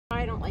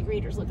like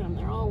readers. Look at them,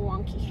 they're all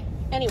wonky.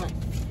 Anyway.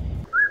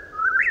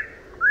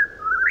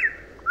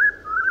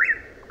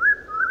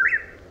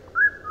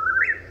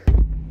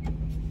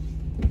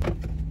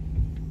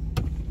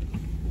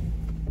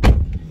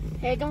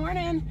 Hey, good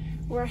morning.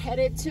 We're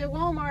headed to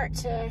Walmart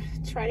to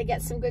try to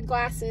get some good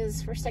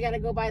glasses. First, I got to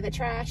go buy the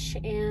trash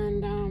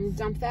and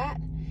dump that.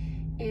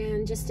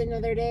 And just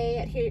another day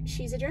at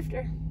She's a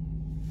Drifter.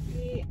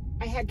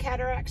 I had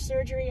cataract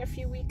surgery a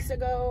few weeks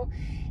ago,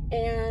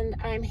 and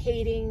I'm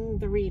hating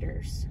the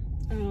readers.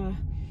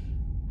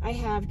 I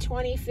have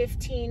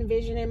 20/15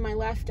 vision in my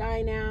left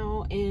eye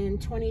now and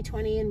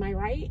 20/20 in my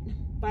right,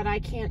 but I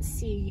can't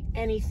see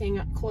anything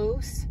up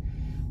close.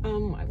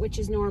 Which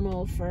is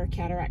normal for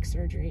cataract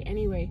surgery.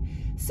 Anyway,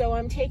 so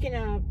I'm taking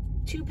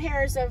two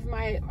pairs of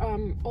my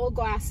old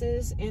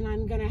glasses, and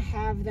I'm gonna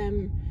have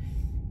them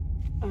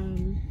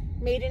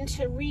made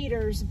into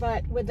readers,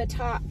 but with the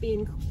top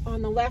being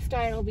on the left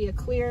eye, it'll be a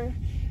clear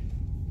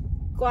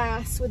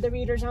glass with the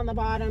readers on the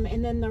bottom,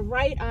 and then the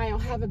right eye will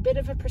have a bit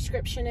of a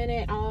prescription in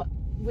it,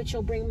 which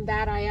will bring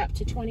that eye up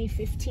to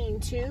 20/15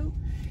 too.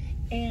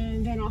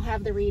 And then I'll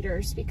have the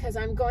readers, because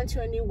I'm going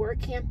to a new work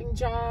camping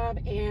job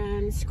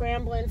and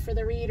scrambling for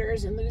the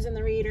readers and losing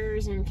the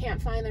readers and can't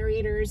find the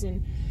readers,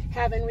 and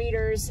having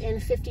readers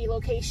in 50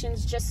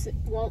 locations just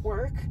won't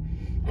work.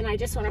 And I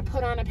just want to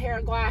put on a pair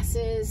of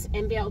glasses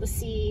and be able to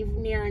see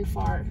near and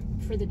far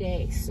for the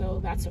day.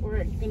 So that's what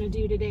we're going to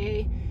do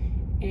today.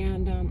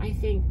 And I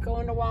think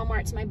going to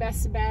Walmart's my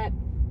best bet.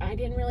 I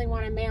didn't really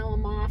want to mail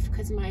them off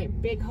because my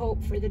big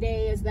hope for the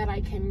day is that I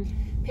can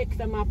pick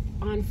them up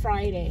on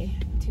Friday.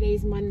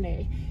 Today's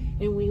Monday,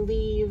 and we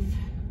leave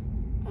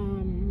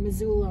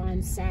Missoula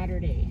on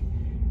Saturday.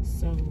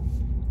 So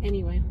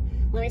anyway,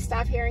 let me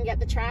stop here and get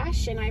the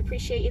trash, and I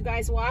appreciate you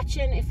guys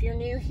watching. If you're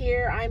new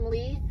here, I'm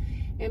Lee,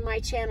 and my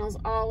channel's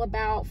all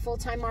about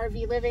full-time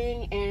RV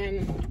living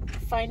and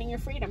finding your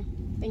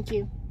freedom. Thank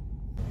you.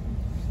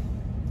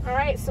 All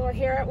right, so we're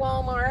here at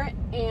Walmart,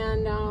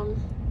 and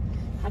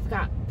I've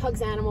got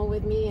Pug's animal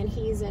with me, and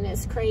he's in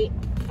his crate.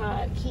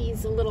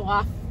 He's a little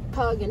off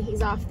Pug, and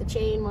he's off the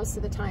chain most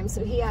of the time,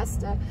 so he has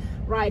to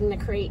ride in the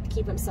crate to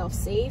keep himself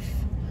safe.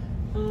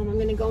 I'm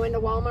gonna go into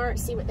Walmart,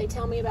 see what they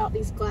tell me about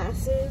these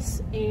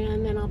glasses,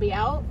 and then I'll be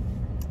out.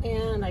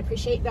 And I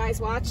appreciate you guys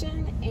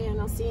watching,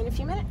 and I'll see you in a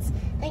few minutes.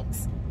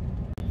 Thanks.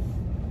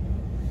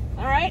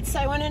 All right, so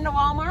I went into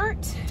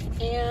Walmart,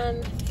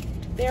 and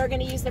they're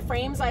gonna use the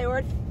frames I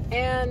ordered,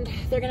 and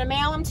they're gonna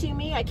mail them to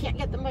me. I can't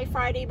get them by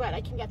Friday, but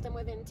I can get them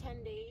within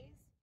 10 days.